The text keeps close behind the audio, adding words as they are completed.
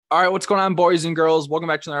All right, what's going on, boys and girls? Welcome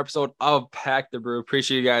back to another episode of Pack the Brew.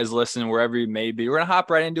 Appreciate you guys listening wherever you may be. We're going to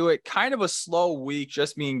hop right into it. Kind of a slow week,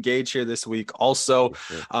 just me engaged here this week. Also,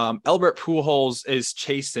 Sure. Albert Pujols is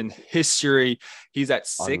chasing history. He's at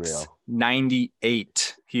Unreal.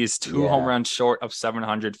 698. He is two home Yeah. runs short of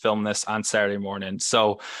 700. Filmed this on Saturday morning.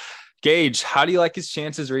 So, Gage, how do you like his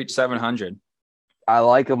chances to reach 700? I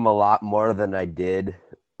like him a lot more than I did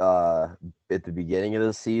at the beginning of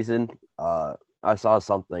the season. I saw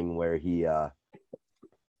something where he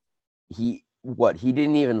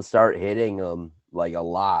didn't even start hitting them like a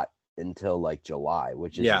lot until like July,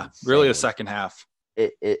 which is Really the insane. second half.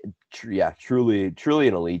 Truly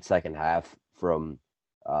an elite second half from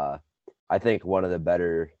I think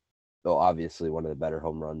obviously one of the better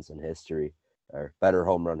home runs in history, or better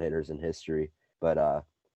home run hitters in history. But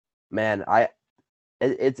man,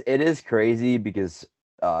 it is crazy because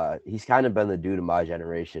he's kind of been the dude of my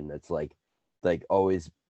generation that's like always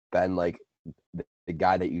been like the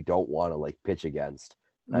guy that you don't want to like pitch against.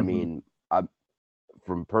 I Mhm. mean, I'm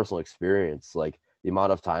from personal experience, like the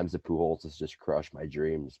amount of times that Pujols has just crushed my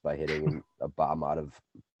dreams by hitting a bomb out of,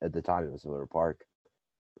 at the time it was Miller Park.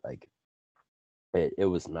 Like it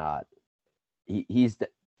was not.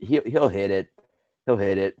 He'll hit it. He'll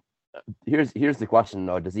hit it. Here's the question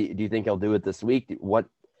though. Do you think he'll do it this week?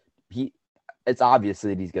 He it's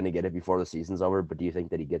obviously that he's going to get it before the season's over, but do you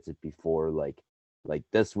think that he gets it before like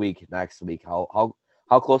this week, next week? How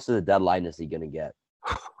close to the deadline is he going to get?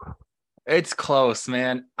 It's close,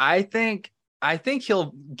 man. I think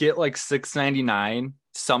he'll get like 699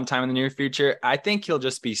 sometime in the near future. I think he'll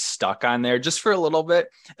just be stuck on there just for a little bit.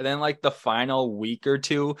 And then like the final week or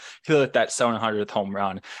two, he'll hit that 700th home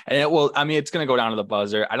run. And it's going to go down to the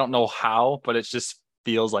buzzer. I don't know how, but it just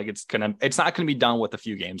feels like it's not going to be done with a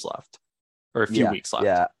few games left or a few Yeah, weeks left.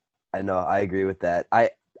 yeah, I know. I agree with that. I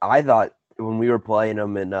thought when we were playing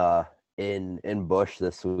him in Bush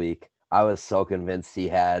this week, I was so convinced he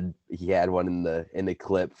had one in the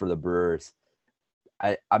clip for the Brewers.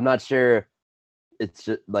 I'm not sure. It's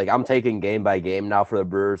just like I'm taking game by game now for the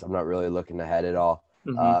Brewers. I'm not really looking ahead at all.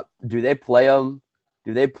 Mm-hmm. Do they play him?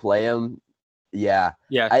 Do they play him? Yeah.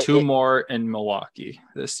 Yeah, I two more in Milwaukee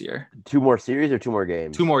this year. Two more series or two more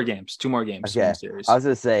games? Two more games, one Okay. I series. was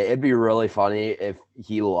gonna say it'd be really funny if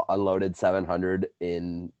he unloaded 700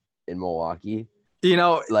 in Milwaukee.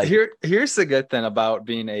 Like, Here's the good thing about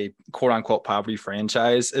being a quote unquote poverty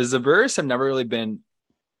franchise is the Brewers have never really been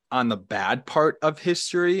on the bad part of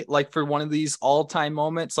history. Like for one of these all-time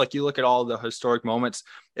moments, like you look at all the historic moments,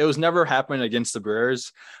 it was never happening against the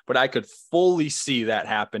Brewers, but I could fully see that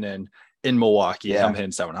happening in Milwaukee, him yeah,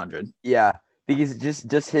 hitting 700. yeah, because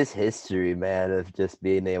just his history, man, of just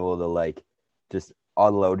being able to like just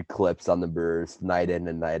unload clips on the Brewers night in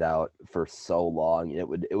and night out for so long.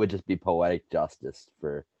 It would just be poetic justice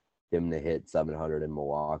for him to hit 700 in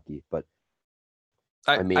Milwaukee. But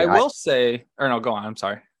I, I mean, I I will say, or no, go on. I'm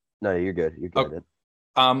sorry. no, you're good. You're Oh, good.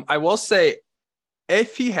 I will say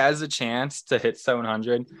if he has a chance to hit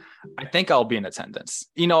 700, I think I'll be in attendance.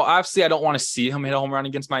 Obviously, I don't want to see him hit a home run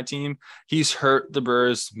against my team. He's hurt the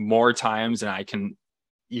Brewers more times than I can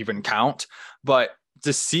even count. But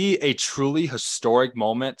to see a truly historic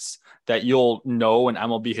moments that you'll know in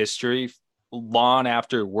MLB history long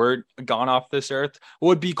after we're gone off this earth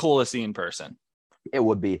would be cool to see in person. It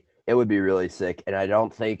would be really sick. And I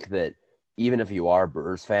don't think that even if you are a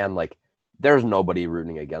Brewers fan, like there's nobody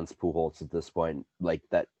rooting against Pujols at this point, like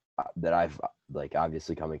that I've like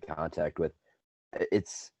obviously come in contact with. It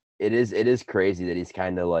is crazy that he's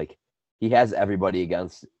kind of like he has everybody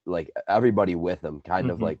against, like everybody with him, kind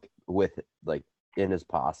of Mm-hmm. like with like in his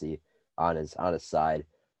posse on his side,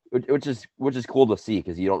 which is cool to see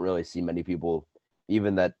because you don't really see many people,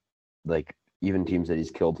 even that like even teams that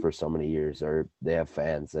he's killed for so many years, or they have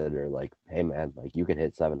fans that are like, hey man, like you can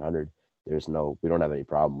hit 700. We don't have any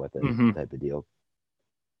problem with it, Mm-hmm. type of deal.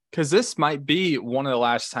 Because this might be one of the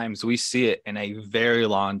last times we see it in a very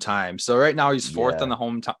long time. So right now he's fourth on Yeah,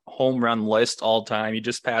 the home run list all time. He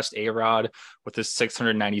just passed A-Rod with his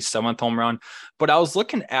 697th home run. But I was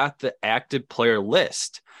looking at the active player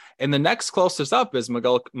list, and the next closest up is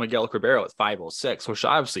Miguel Cabrera with 506, which is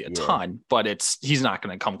obviously a yeah, ton, but he's not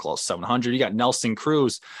going to come close to 700. You got Nelson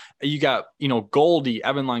Cruz, you got Goldie,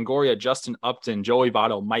 Evan Longoria, Justin Upton, Joey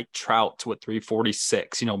Votto, Mike Trout with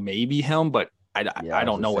 346. Maybe him, but yeah. I I was don't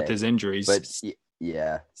gonna know with say, his but injuries.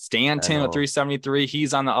 yeah, I Stanton at know. 373.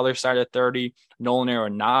 He's on the other side of 30. Nolan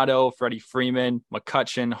Arenado, Freddie Freeman,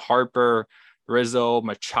 McCutchen, Harper, Rizzo,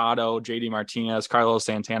 Machado, JD Martinez, Carlos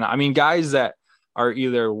Santana. I mean, guys that are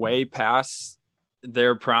either way past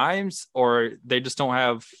their primes or they just don't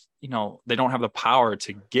have, they don't have the power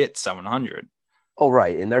to get 700. Oh,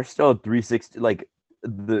 right, and they're still 360. Like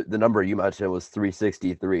the number you mentioned was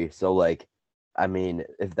 363. So like, I mean,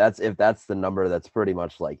 if that's the number, that's pretty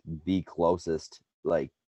much like the closest.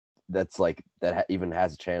 Like that's like even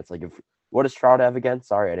has a chance. Like if what does Trout have again?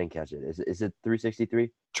 Sorry, I didn't catch it. Is it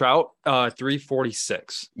 363? Trout,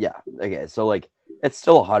 346. Yeah. Okay. So like it's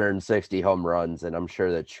still 160 home runs, and I'm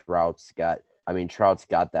sure that Trout's got. I mean, Trout's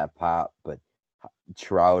got that pop, but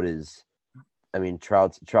Trout is. I mean,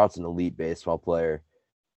 Trout's an elite baseball player.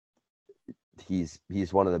 He's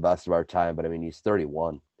one of the best of our time, but I mean, he's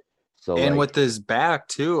 31. So And like, with his back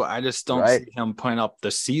too, I just don't right, see him putting up the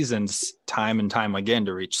seasons time and time again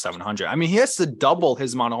to reach 700. I mean, he has to double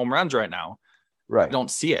his amount of home runs right now. I right. don't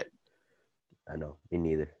see it. I know, me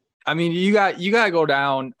neither. I mean, you got to go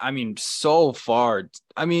down. I mean, so far.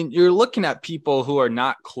 I mean, you're looking at people who are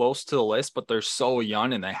not close to the list, but they're so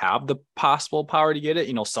young and they have the possible power to get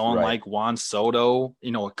it. Someone Right. like Juan Soto,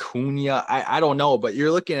 Acuna. I don't know, but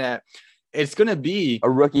you're looking at it's going to be A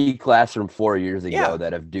rookie class from 4 years ago yeah.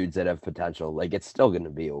 that have dudes that have potential. Like it's still going to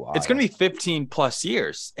be a It's going while. to be 15 plus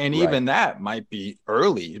years. And Right. even that might be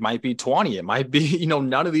early. It might be 20. It might be,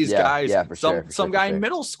 none of these Yeah. guys, Yeah. For sure. For some sure. For guy in sure.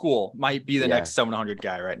 middle school might be the Yeah. next 700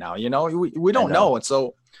 guy right now. We I don't know. know. And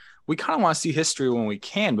so we kind of want to see history when we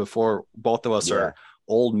can before both of us Yeah. are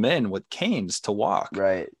old men with canes to walk.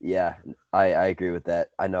 Right. Yeah. I agree with that.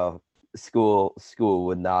 I know school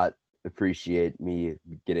would not appreciate me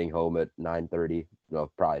getting home at 9:30.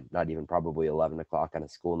 No, probably not even probably 11 o'clock on a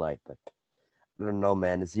school night. But I don't know,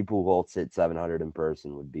 man. To see Pujols hit 700 in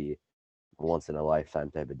person would be a once in a lifetime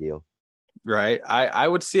type of deal. Right. I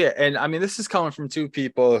would see it. And I mean, this is coming from two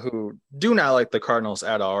people who do not like the Cardinals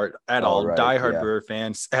at all, Oh, right. diehard Yeah. Brewer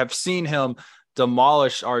fans have seen him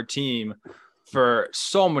demolish our team for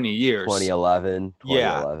so many years. 2011.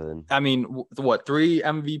 Yeah. 2011. I mean, what, 3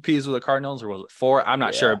 MVPs with the Cardinals or was it 4? I'm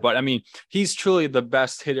not sure. Yeah. But I mean, he's truly the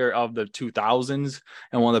best hitter of the 2000s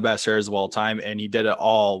and one of the best hitters of all time. And he did it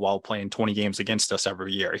all while playing 20 games against us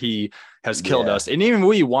every year. He has killed Yeah. us. And even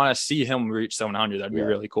we want to see him reach 700. That'd be Yeah.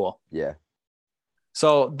 really cool. Yeah.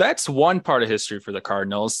 So that's one part of history for the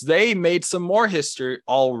Cardinals. They made some more history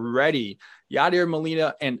already. Yadier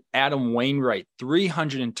Molina and Adam Wainwright,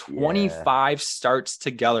 325 starts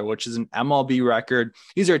together, which is an MLB record.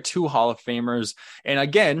 These are two Hall of Famers. And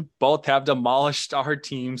again, both have demolished our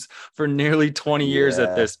teams for nearly 20 years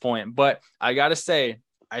at this point. But I got to say,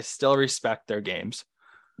 I still respect their games.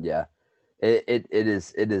 Yeah. It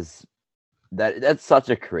is that's such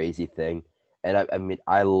a crazy thing. And I mean,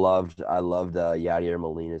 I loved Yadier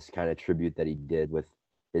Molina's kind of tribute that he did with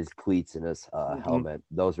his cleats and his helmet.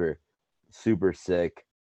 Those were super sick.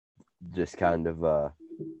 Just kind of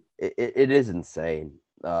it is insane.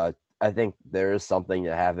 I think there is something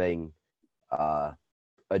to having a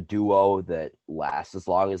duo that lasts as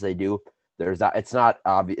long as they do. It's not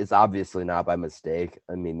obvious. It's obviously not by mistake.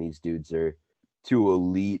 I mean, these dudes are too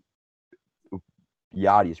elite.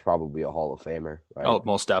 Yachty's probably a Hall of Famer, right? Oh,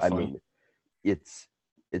 most definitely. I mean,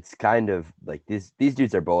 it's kind of like these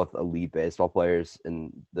dudes are both elite baseball players,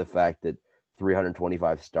 and the fact that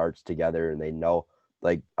 325 starts together, and they know,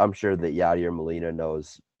 like, I'm sure that Yadier Molina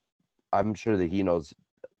knows. I'm sure that he knows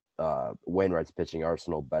Wainwright's pitching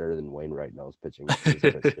arsenal better than Wainwright knows pitching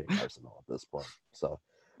arsenal at this point. So,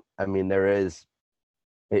 I mean, there is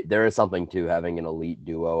something to having an elite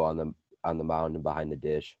duo on the mound and behind the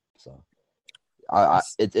dish. So.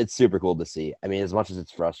 It's super cool to see. I mean, as much as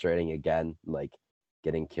it's frustrating, again, like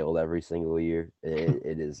getting killed every single year,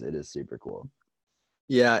 it is super cool.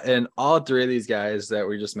 Yeah, and all three of these guys that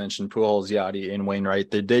we just mentioned, Pujols, Yachty, and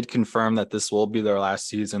Wainwright, they did confirm that this will be their last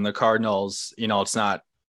season. The Cardinals, it's not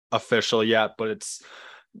official yet, but it's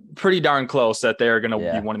pretty darn close that they are going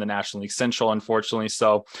to be one of the National League Central, unfortunately.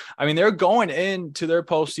 So, I mean, they're going into their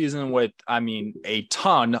postseason with, a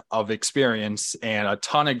ton of experience and a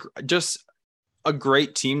ton of just a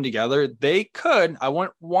great team together. They could, I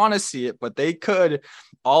wouldn't want to see it, but they could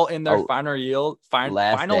all in their final year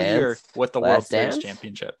with the World Series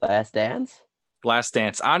championship. Last dance.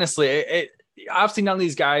 Honestly, obviously none of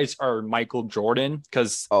these guys are Michael Jordan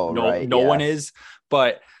because no one is,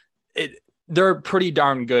 but they're pretty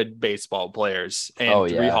darn good baseball players and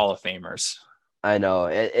 3 Hall of Famers. I know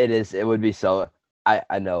it is. It would be so.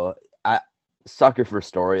 I know. I sucker for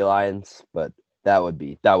storylines, but that would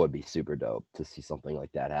be super dope to see something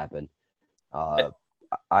like that happen. I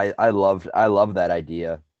love that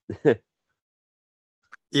idea.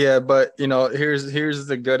 Yeah, but here's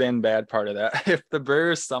the good and bad part of that. If the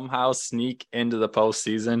Brewers somehow sneak into the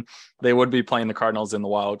postseason, they would be playing the Cardinals in the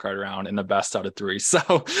wild card round in the best out of three. So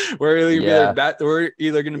Yeah, we're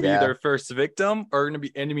either going to be yeah. their first victim or going to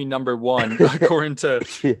be enemy number one, according to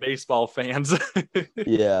baseball fans.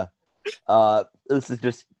 Yeah.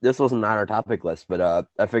 This wasn't on our topic list, but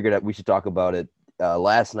I figured that we should talk about it.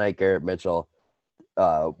 Last night, Garrett Mitchell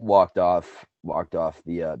walked off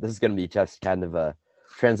the. This is going to be just kind of a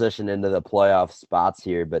transition into the playoff spots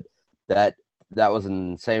here, but that that was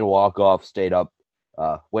an insane walk off. Stayed up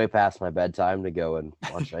way past my bedtime to go and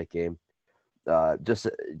watch that game. Just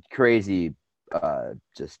crazy.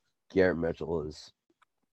 Just Garrett Mitchell is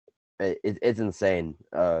it's insane.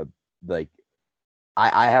 Like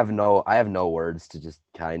I have no words to just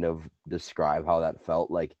kind of describe how that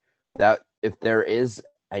felt. Like that if there is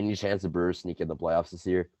any chance the Brewers sneak in the playoffs this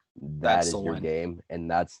year, that That's the is your one. game, and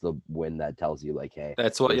that's the win that tells you like, hey,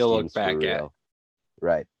 That's what this you'll look team's for back at. real.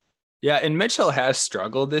 Right. Yeah, and Mitchell has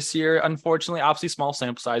struggled this year. Unfortunately, obviously, small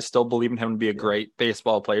sample size. Still believe in him to be a Yeah. great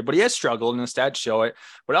baseball player, but he has struggled, and the stats show it.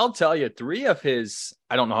 But I'll tell you,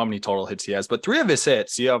 I don't know how many total hits he has, but three of his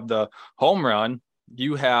hits, you have the home run,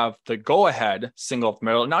 you have the go-ahead single up the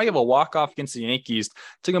middle. Now you have a walk-off against the Yankees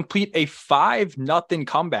to complete a 5-0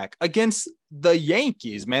 comeback against the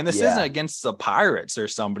Yankees. Man, this isn't Yeah, against the Pirates or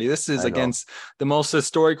somebody. This is I know. against the most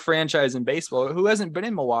historic franchise in baseball, who hasn't been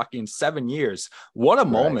in Milwaukee in 7 years. What a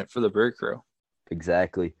Right. moment for the Brew Crew.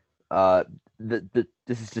 Exactly. Uh,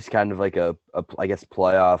 this is just kind of like a I guess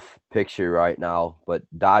playoff picture right now, but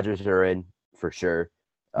Dodgers are in for sure.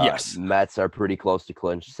 Yes. Mets are pretty close to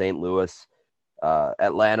clinch. St. Louis,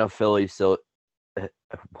 Atlanta, Philly, so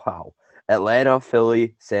wow, Atlanta,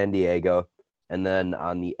 Philly, San Diego, and then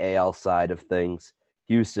on the AL side of things,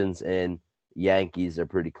 Houston's in. Yankees are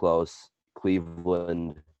pretty close.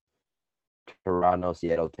 Cleveland, Toronto,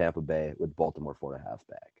 Seattle, Tampa Bay, with Baltimore 4.5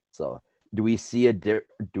 back. So, do we see a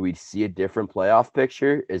different playoff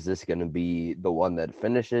picture? Is this going to be the one that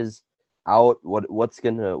finishes out? What's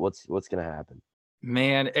gonna happen?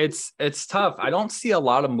 Man, it's tough. I don't see a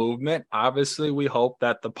lot of movement. Obviously, we hope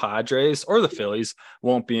that the Padres or the Phillies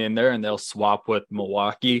won't be in there and they'll swap with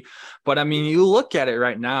Milwaukee. But I mean, you look at it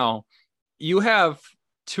right now, you have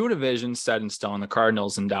two divisions set in stone, the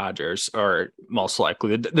Cardinals and Dodgers, or most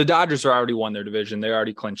likely. The Dodgers are already won their division. They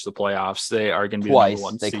already clinched the playoffs. They are going to be the number Twice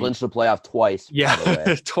one they seed. clinched the playoff twice. Yeah, By the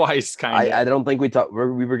way, twice kind of. I don't think we thought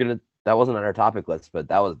we were gonna. That wasn't on our topic list, but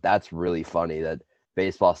that's really funny that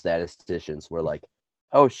baseball statisticians were like,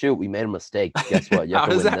 "Oh shoot, we made a mistake. Guess what? You have How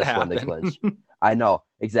to does win that this one to happen? clinch." I know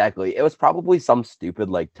exactly. It was probably some stupid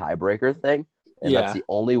like tiebreaker thing, and Yeah. that's the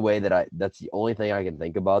only thing I can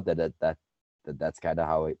think about that's kind of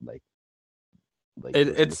how it like It,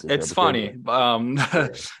 was it's misinterpreted. funny. Yeah,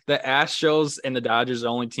 The Astros and the Dodgers are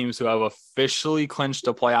the only teams who have officially clinched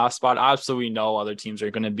a playoff spot. Obviously, we know other teams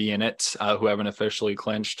are going to be in it who haven't officially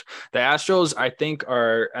clinched. The Astros, I think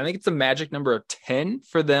it's a magic number of 10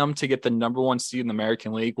 for them to get the number one seed in the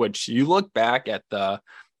American League. Which you look back at the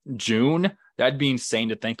June, that'd be insane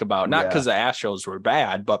to think about. Not because yeah, the Astros were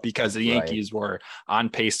bad, but because the right, Yankees were on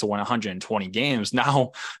pace to win 120 games.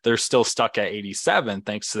 Now they're still stuck at 87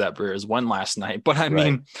 thanks to that Brewers win last night. But I right.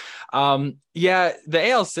 mean, yeah, the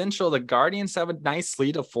AL Central, the Guardians have a nice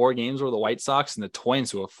lead of 4 games over the White Sox and the Twins,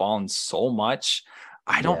 who have fallen so much.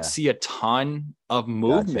 I don't Yeah, see a ton of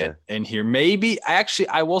movement gotcha. in here. Maybe actually,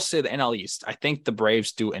 I will say the NL East. I think the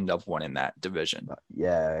Braves do end up winning that division.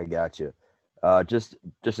 Yeah, I got you. Just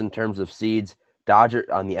in terms of seeds, Dodger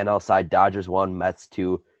on the NL side, Dodgers 1, Mets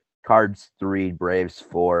 2, Cards 3, Braves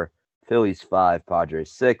 4, Phillies 5,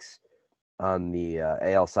 Padres 6. On the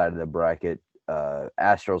AL side of the bracket,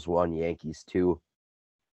 Astros 1, Yankees 2,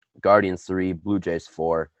 Guardians 3, Blue Jays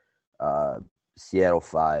 4, uh, Seattle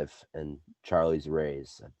 5, and Charlie's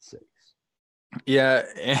Rays at 6. Yeah,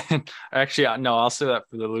 and actually, no, I'll say that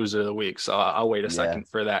for the loser of the week. So I'll wait a Yeah, second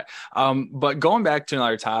for that. But going back to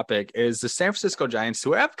another topic is the San Francisco Giants,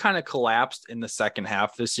 who have kind of collapsed in the second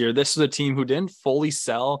half this year. This is a team who didn't fully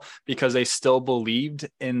sell because they still believed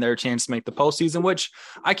in their chance to make the postseason, which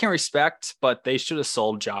I can respect, but they should have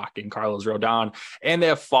sold Jock and Carlos Rodon, and they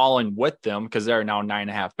have fallen with them because they're now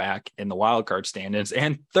 9.5 back in the wild card standings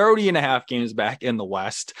and 30.5 games back in the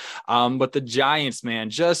West. But the Giants, man,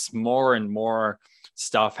 just more and more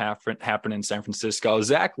stuff happened in San Francisco.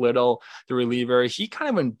 Zach Little, the reliever, he kind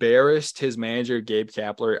of embarrassed his manager, Gabe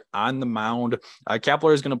Kapler, on the mound.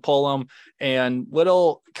 Kapler is going to pull him, and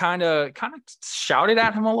Little kind of shouted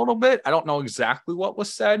at him a little bit. I don't know exactly what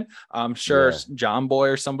was said. I'm sure John Boy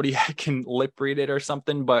or somebody can lip read it or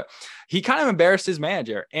something, but he kind of embarrassed his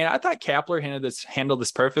manager. And I thought Kapler handled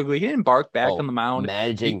this perfectly. He didn't bark back on the mound.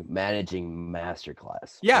 Managing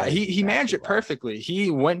masterclass. Yeah, he managed it perfectly. He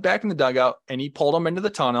went back in the dugout and he pulled him into the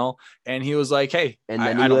tunnel, and he was like, hey, and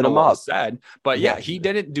then I don't know what was said, but yeah, he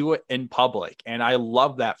didn't do it in public. And I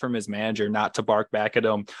love that from his manager, not to bark back at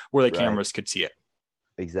him where the cameras could see it.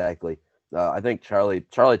 Exactly. I think Charlie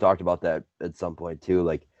talked about that at some point too,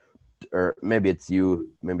 like, or maybe it's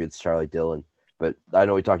you, maybe it's Charlie Dillon, but I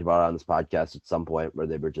know we talked about it on this podcast at some point where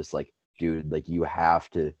they were just like, dude, like you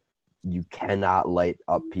cannot light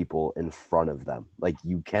up people in front of them. Like,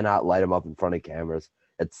 you cannot light them up in front of cameras.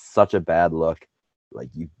 It's such a bad look. Like,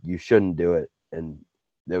 you shouldn't do it. And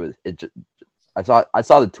I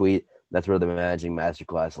saw the tweet. That's where the managing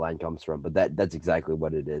masterclass line comes from. But that's exactly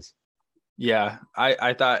what it is. Yeah,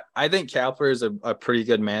 I think Kapler is a pretty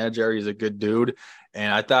good manager. He's a good dude,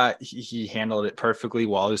 and I thought he handled it perfectly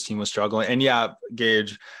while his team was struggling. And yeah,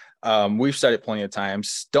 Gage, we've said it plenty of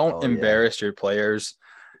times. Don't embarrass your players.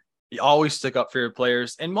 You always stick up for your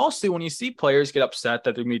players. And mostly when you see players get upset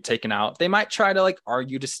that they're going to be taken out, they might try to like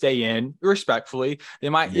argue to stay in respectfully. They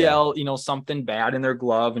might yell, something bad in their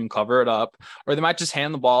glove and cover it up, or they might just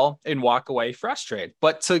hand the ball and walk away frustrated.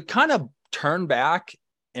 But to kind of turn back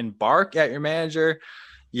and bark at your manager,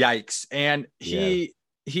 yikes. And he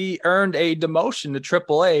earned a demotion to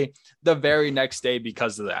AAA the very next day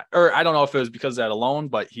because of that. Or I don't know if it was because of that alone,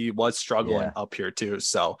 but he was struggling up here too.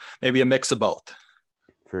 So maybe a mix of both.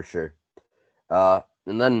 For sure. And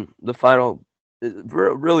then the final,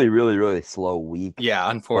 really, really, really slow week. Yeah,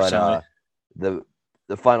 unfortunately. But,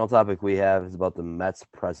 the final topic we have is about the Mets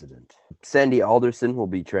president. Sandy Alderson will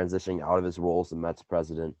be transitioning out of his role as the Mets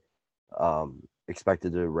president,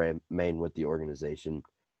 expected to remain with the organization.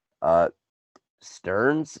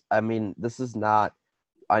 Stearns, I mean, this is not,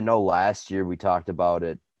 I know last year we talked about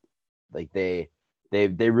it. Like they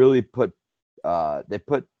really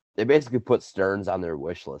they basically put Stearns on their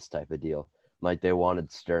wish list type of deal. Like, they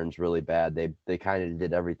wanted Stearns really bad. They kind of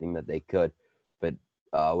did everything that they could, but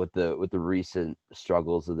with the recent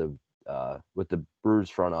struggles of with the Brewers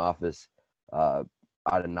front office,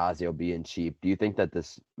 Atanasio being cheap, do you think that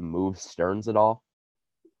this moves Stearns at all?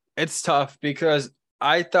 It's tough because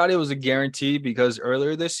I thought it was a guarantee because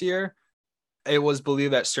earlier this year it was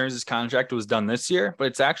believed that Stearns' contract was done this year, but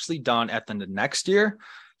it's actually done at the end of next year.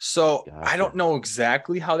 So gotcha. I don't know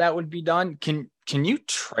exactly how that would be done. Can you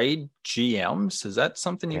trade GMs? Is that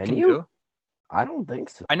something you can do? I don't think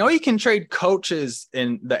so. I know you can trade coaches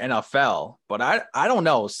in the NFL, but I don't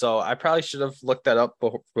know. So I probably should have looked that up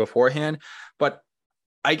beforehand. But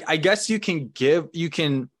I guess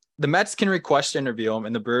the Mets can request to interview him,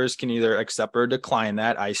 and the Brewers can either accept or decline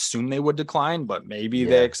that. I assume they would decline, but maybe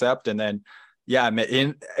they accept. And then,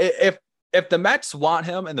 if the Mets want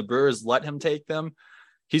him and the Brewers let him take them,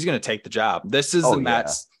 he's going to take the job. This is the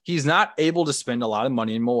Mets. He's not able to spend a lot of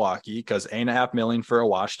money in Milwaukee because $8.5 million for a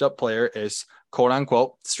washed up player is quote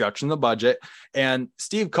unquote stretching the budget. And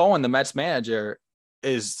Steve Cohen, the Mets manager,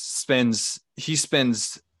 spends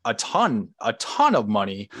a ton of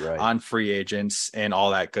money on free agents and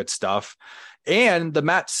all that good stuff. And the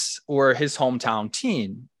Mets were his hometown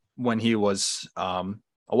team when he was a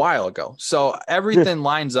while ago. So everything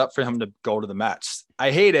lines up for him to go to the Mets. I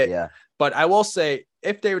hate it, but I will say,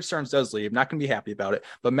 if David Stearns does leave, not going to be happy about it.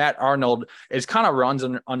 But Matt Arnold is kind of runs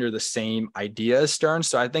under the same idea as Stearns,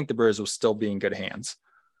 so I think the Brewers will still be in good hands.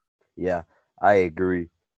 Yeah, I agree.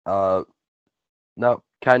 Now,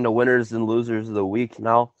 kind of winners and losers of the week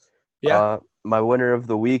now. Yeah. My winner of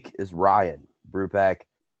the week is Ryan Brupack.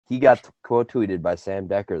 He got quote tweeted by Sam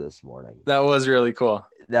Decker this morning. That was really cool.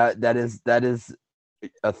 That is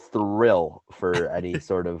a thrill for any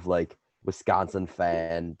sort of like Wisconsin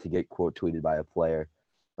fan to get quote tweeted by a player.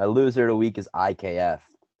 My loser of the week is IKF.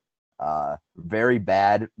 Very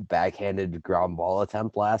bad backhanded ground ball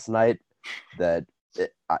attempt last night. I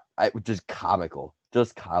just comical.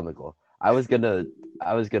 I was gonna.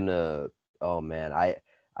 Oh man,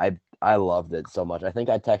 I loved it so much. I think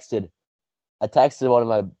I texted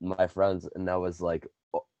one of my friends, and I was like,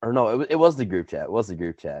 or no, it was the group chat. It was the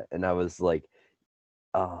group chat, and I was like,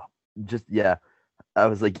 I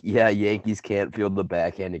was like, yeah, Yankees can't field the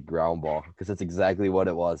backhanded ground ball, because that's exactly what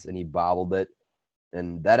it was. And he bobbled it,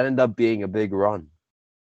 and that ended up being a big run.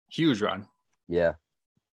 Huge run. Yeah.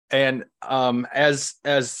 And as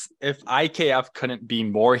if IKF couldn't be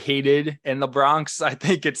more hated in the Bronx, I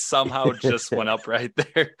think it somehow just went up right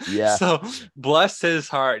there. Yeah. So bless his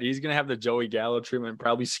heart. He's gonna have the Joey Gallo treatment,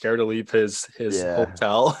 probably scared to leave his Yeah.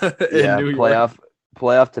 hotel in New York.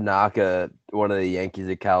 Playoff Tanaka, one of the Yankees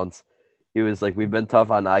accounts. He was like, "We've been tough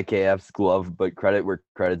on IKF's glove, but credit where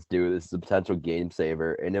credit's due. This is a potential game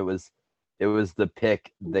saver." And it was the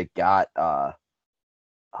pick that got it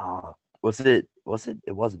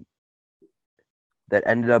wasn't that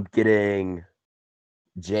ended up getting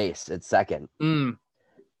Jace at second.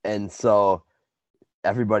 And so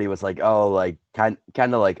everybody was like, "Oh, like kind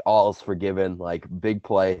of like all's forgiven, like big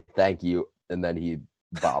play, thank you." And then he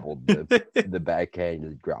bobbled the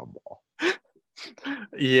backhanded ground ball.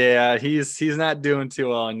 Yeah, he's not doing too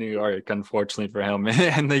well in New York, unfortunately for him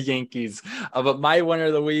and the Yankees. But my winner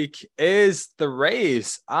of the week is the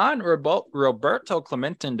Rays on Roberto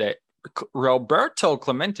Clemente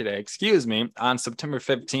Day, excuse me, on September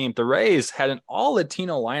 15th. The Rays had an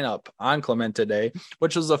all-Latino lineup on Clemente Day,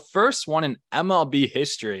 which was the first one in MLB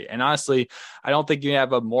history. And honestly, I don't think you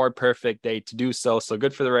have a more perfect day to do so. So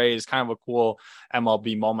good for the Rays. Kind of a cool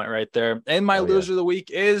MLB moment right there. And my loser of the week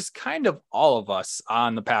is kind of all of us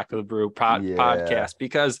on the Pack of the Brew podcast,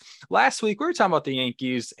 because last week we were talking about the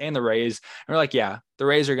Yankees and the Rays, and we're like, yeah, the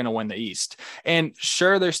Rays are going to win the East. And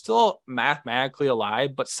sure, they're still mathematically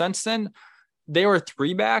alive, but since then they were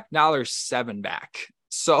 3 back. Now they're 7 back.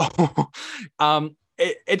 So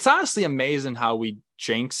it's honestly amazing how we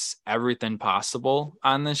jinx everything possible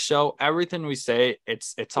on this show. Everything we say,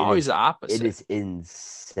 it's always the opposite. It is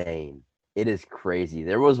insane. It is crazy.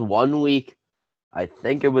 There was one week, I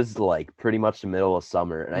think it was like pretty much the middle of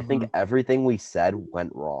summer, and I think everything we said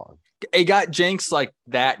went wrong. It got jinxed like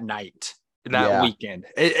that night. That weekend.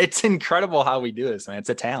 It's incredible how we do this, man. It's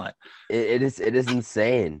a talent. It is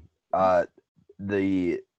insane. That's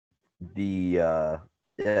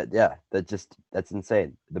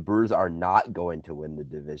insane. The Brewers are not going to win the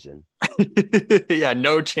division. Yeah,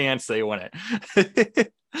 no chance they win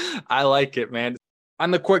it. I like it, man. On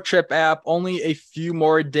the Quick Trip app, only a few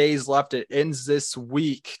more days left. It ends this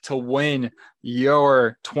week to win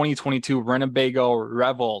your 2022 Winnebago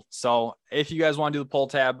Revel. So if you guys want to do the Pull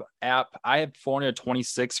Tab app, I have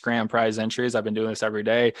 426 grand prize entries. I've been doing this every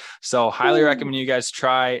day. So highly recommend you guys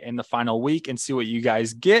try in the final week and see what you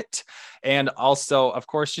guys get. And also, of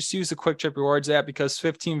course, just use the Quick Trip Rewards app, because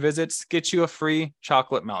 15 visits get you a free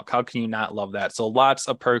chocolate milk. How can you not love that? So lots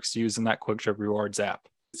of perks using that Quick Trip Rewards app.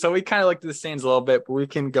 So we kind of looked at the stands a little bit, but we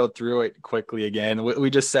can go through it quickly again. We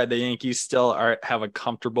just said the Yankees still have a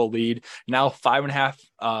comfortable lead. Now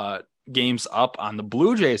 5.5 games up on the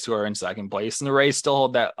Blue Jays, who are in second place. And the Rays still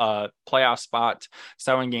hold that playoff spot,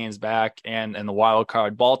 7 games back. And the wild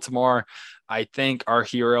card, Baltimore, I think our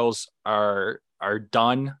heroes are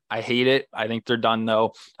done. I hate it. I think they're done,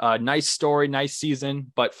 though. Nice story, nice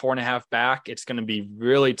season, but 4.5 back. It's going to be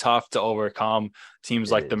really tough to overcome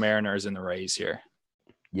teams like the Mariners and the Rays here.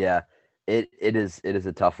 Yeah, it is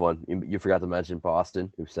a tough one. You forgot to mention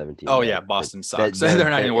Boston, who's 17. Oh yeah, Boston sucks. They're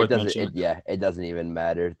not even worth mentioning. It doesn't even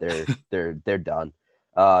matter. They're done.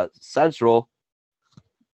 Central.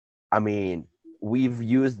 I mean, we've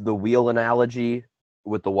used the wheel analogy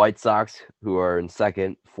with the White Sox, who are in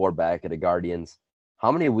second, 4 back at the Guardians.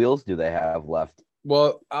 How many wheels do they have left?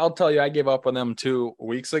 Well, I'll tell you, I gave up on them 2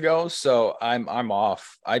 weeks ago, so I'm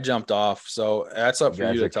off. I jumped off, so that's up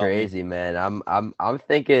for you to tell me. Crazy, man. I'm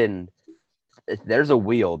thinking there's a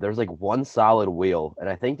wheel. There's like one solid wheel, and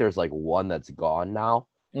I think there's like one that's gone now.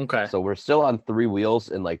 Okay. So we're still on 3 wheels,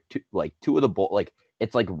 and like two of the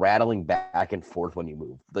it's like rattling back and forth when you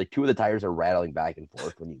move. Like 2 of the tires are rattling back and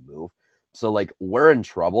forth when you move. So like we're in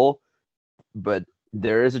trouble, but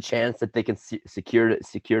there is a chance that they can secure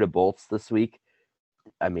the bolts this week.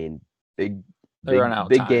 I mean, big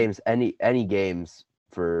games. Any games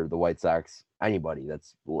for the White Sox, anybody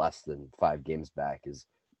that's less than 5 games back is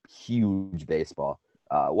huge baseball.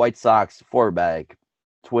 White Sox 4 back,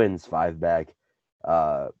 Twins 5 back,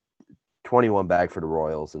 21 back for the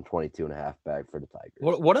Royals, and 22.5 back for the Tigers.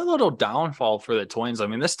 What a little downfall for the Twins. I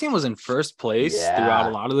mean, this team was in first place throughout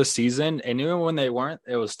a lot of the season, and even when they weren't,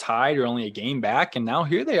 it was tied or only a game back, and now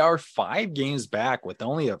here they are 5 games back with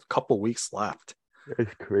only a couple weeks left.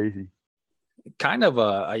 It's crazy. Kind of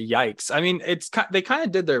a yikes. I mean, they kind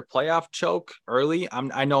of did their playoff choke early.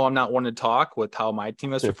 I know I'm not one to talk with how my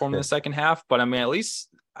team has performed in the second half, but I mean, at least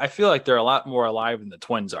I feel like they're a lot more alive than the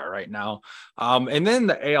Twins are right now. And then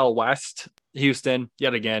the AL West, Houston,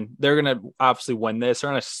 yet again, they're going to obviously win this.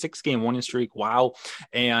 They're on a 6-game winning streak. Wow.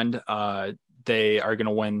 And they are going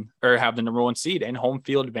to win or have the number 1 seed and home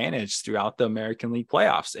field advantage throughout the American League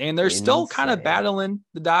playoffs. And they're still kind of battling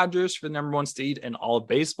the Dodgers for the number 1 seed in all of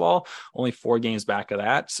baseball. Only 4 games back of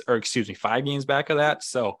that, or excuse me, 5 games back of that.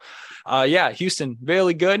 So, Houston,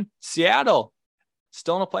 really good. Seattle,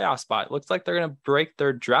 still in a playoff spot. Looks like they're going to break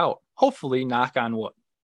their drought. Hopefully, knock on wood.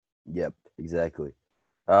 Yep, exactly.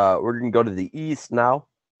 We're going to go to the East now.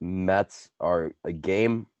 Mets are a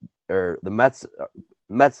game, or the Mets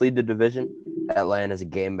lead the division. Atlanta's a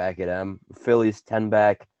game back at them. Phillies 10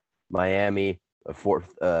 back. Miami,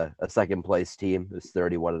 a second place team, is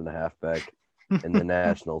 31.5 back. And the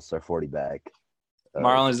Nationals are 40 back.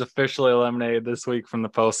 Marlins officially eliminated this week from the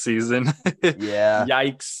postseason. Yeah.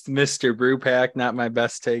 Yikes, Mr. Brew Pack. Not my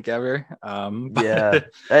best take ever. Yeah,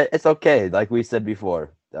 it's okay. Like we said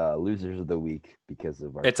before, losers of the week because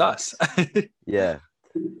of our. It's us. Yeah.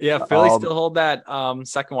 Yeah, Philly still hold that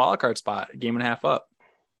second wild card spot, a game and a half up.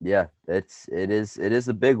 Yeah, it is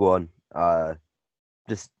a big one.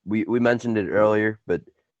 Just we mentioned it earlier, but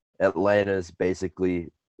Atlanta's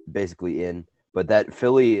basically in. But that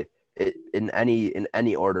Philly, in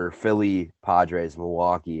any order, Philly, Padres,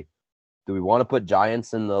 Milwaukee. Do we want to put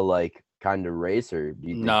Giants in the kind of race, or do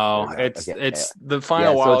you think no? It's the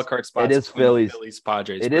final wild card spot. It is Phillies,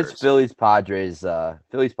 Padres. It is Phillies, Padres,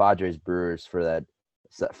 Padres, Brewers for the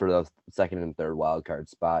second and third wild card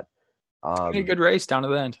spot. A good race down to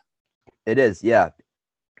the end. It is, yeah.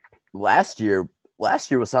 Last year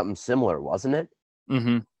was something similar, wasn't it?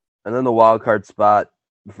 Mm-hmm. And then the wild card spot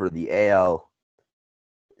for the AL,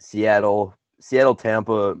 Seattle,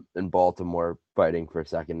 Tampa, and Baltimore fighting for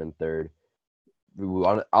second and third.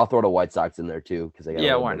 I'll throw the White Sox in there too because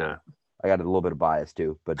why not? I got a little bit of bias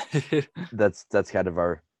too, but that's kind of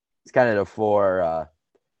the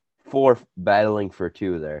four battling for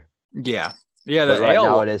 2 there. Yeah. Right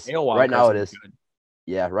now it is. Right now it is. Good.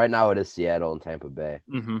 Yeah, right now it is Seattle and Tampa Bay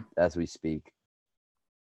as we speak.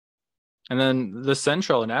 And then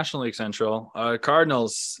the National League Central,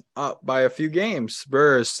 Cardinals up by a few games.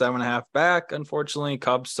 Brewers 7.5 back. Unfortunately,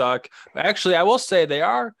 Cubs suck. But actually, I will say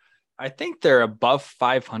I think they're above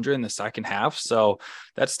 500 in the second half. So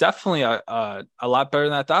that's definitely a lot better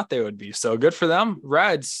than I thought they would be. So good for them.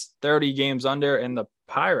 Reds 30 games under, and the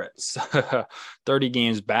Pirates 30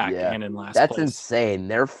 games back and in last place. That's insane.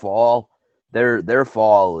 Their fall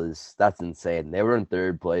that's insane. They were in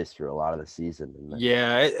third place for a lot of the season.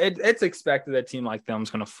 It's expected that a team like them is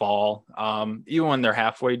going to fall. Even when they're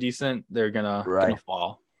halfway decent, they're gonna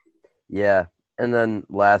fall. Yeah, and then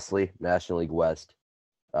lastly, National League West,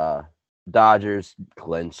 Dodgers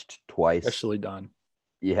clinched twice. Officially done.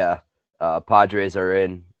 Yeah, Padres are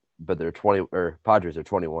in, but they're Padres are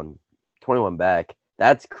 21 back.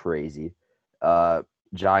 That's crazy.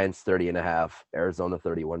 Giants 30.5, Arizona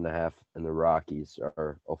 31.5, and the Rockies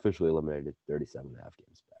are officially eliminated 37.5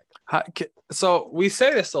 games back. So we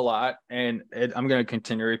say this a lot, and I'm going to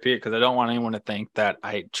continue to repeat because I don't want anyone to think that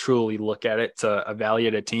I truly look at it to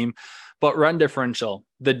evaluate a team. But run differential,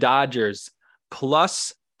 the Dodgers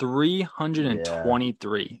plus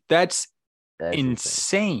 323. That's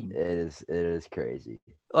insane. It is crazy.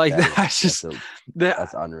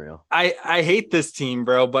 That's unreal. I hate this team,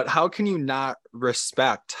 bro, but how can you not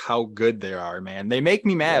respect how good they are, man? They make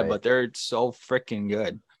me mad, but they're so freaking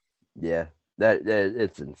good. Yeah,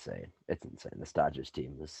 it's insane. It's insane. This Dodgers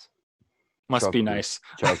team must be nice.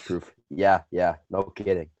 Choke proof. Yeah, no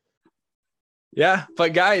kidding. Yeah,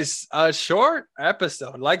 but guys, a short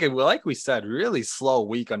episode. Like we said, really slow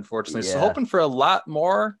week, unfortunately. Yeah. So hoping for a lot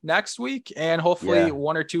more next week, and hopefully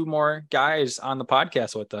 1 or 2 more guys on the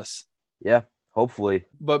podcast with us. Yeah, hopefully.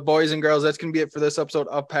 But boys and girls, that's going to be it for this episode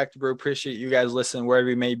of Pack to Brew. Appreciate you guys listening wherever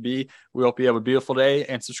you may be. We hope you have a beautiful day,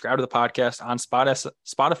 and subscribe to the podcast on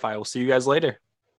Spotify. We'll see you guys later.